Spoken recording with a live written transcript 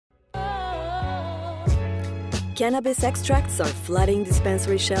Cannabis extracts are flooding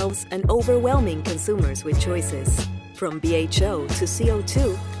dispensary shelves and overwhelming consumers with choices. From BHO to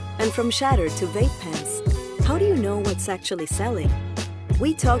CO2, and from shatter to vape pens. How do you know what's actually selling?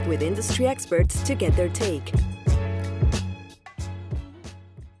 We talked with industry experts to get their take.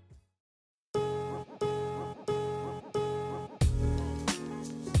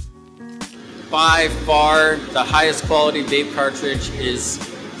 By far, the highest quality vape cartridge is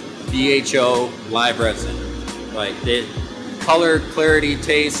BHO live resin. Like the color, clarity,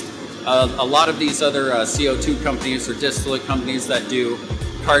 taste. A lot of these other CO2 companies or distillate companies that do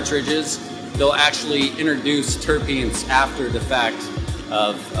cartridges, they'll actually introduce terpenes after the fact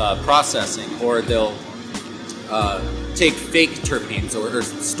of processing, or they'll take fake terpenes or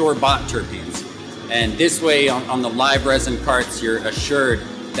store-bought terpenes. And this way, on the live resin carts, you're assured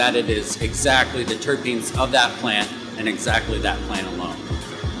that it is exactly the terpenes of that plant and exactly that plant alone.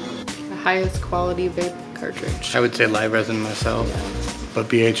 The highest quality vape cartridge. I would say live resin myself, but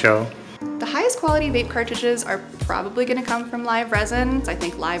BHO. The highest quality vape cartridges are probably going to come from live resin. I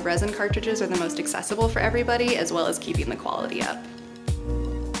think live resin cartridges are the most accessible for everybody, as well as keeping the quality up.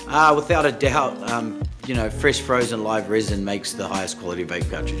 Without a doubt, you know, fresh frozen live resin makes the highest quality vape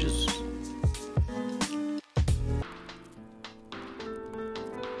cartridges.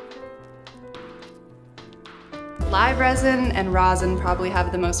 Live resin and rosin probably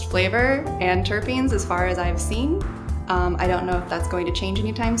have the most flavor and terpenes as far as I've seen. I don't know if that's going to change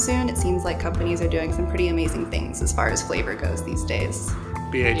anytime soon. It seems like companies are doing some pretty amazing things as far as flavor goes these days.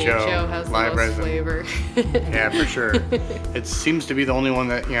 BHO has the live most resin flavor. Yeah, for sure. It seems to be the only one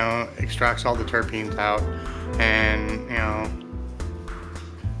that, you know, extracts all the terpenes out and, you know,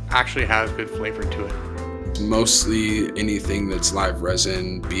 actually has good flavor to it. Mostly anything that's live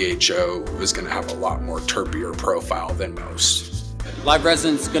resin, BHO, is going to have a lot more terpier profile than most. Live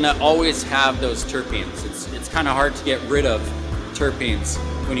resin's going to always have those terpenes. It's kind of hard to get rid of terpenes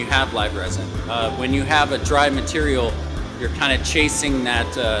when you have live resin. When you have a dry material, you're kind of chasing that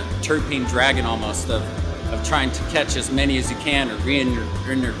terpene dragon almost of trying to catch as many as you can or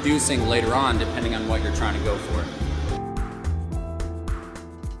reintroducing later on, depending on what you're trying to go for.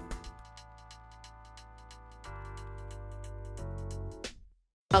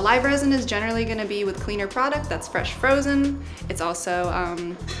 Live resin is generally going to be with cleaner product that's fresh frozen. It's also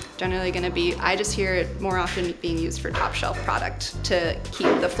generally going to be, I just hear it more often being used for top shelf product to keep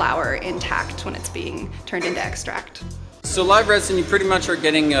the flower intact when it's being turned into extract. So live resin, you pretty much are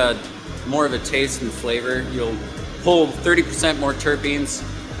getting more of a taste and flavor. You'll pull 30% more terpenes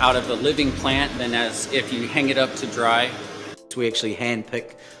out of a living plant than as if you hang it up to dry. We actually hand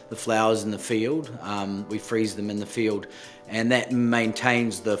pick the flowers in the field. We freeze them in the field, and that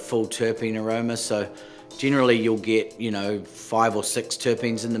maintains the full terpene aroma. So generally you'll get, you know, 5 or 6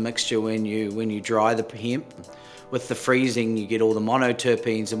 terpenes in the mixture when you dry the hemp. With the freezing, you get all the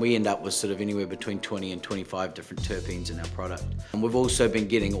monoterpenes, and we end up with sort of anywhere between 20 and 25 different terpenes in our product. And we've also been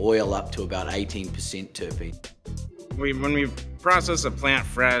getting oil up to about 18% terpene. When we process a plant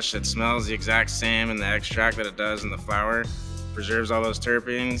fresh, it smells the exact same in the extract that it does in the flower. Preserves all those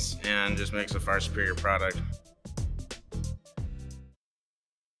terpenes and just makes a far superior product.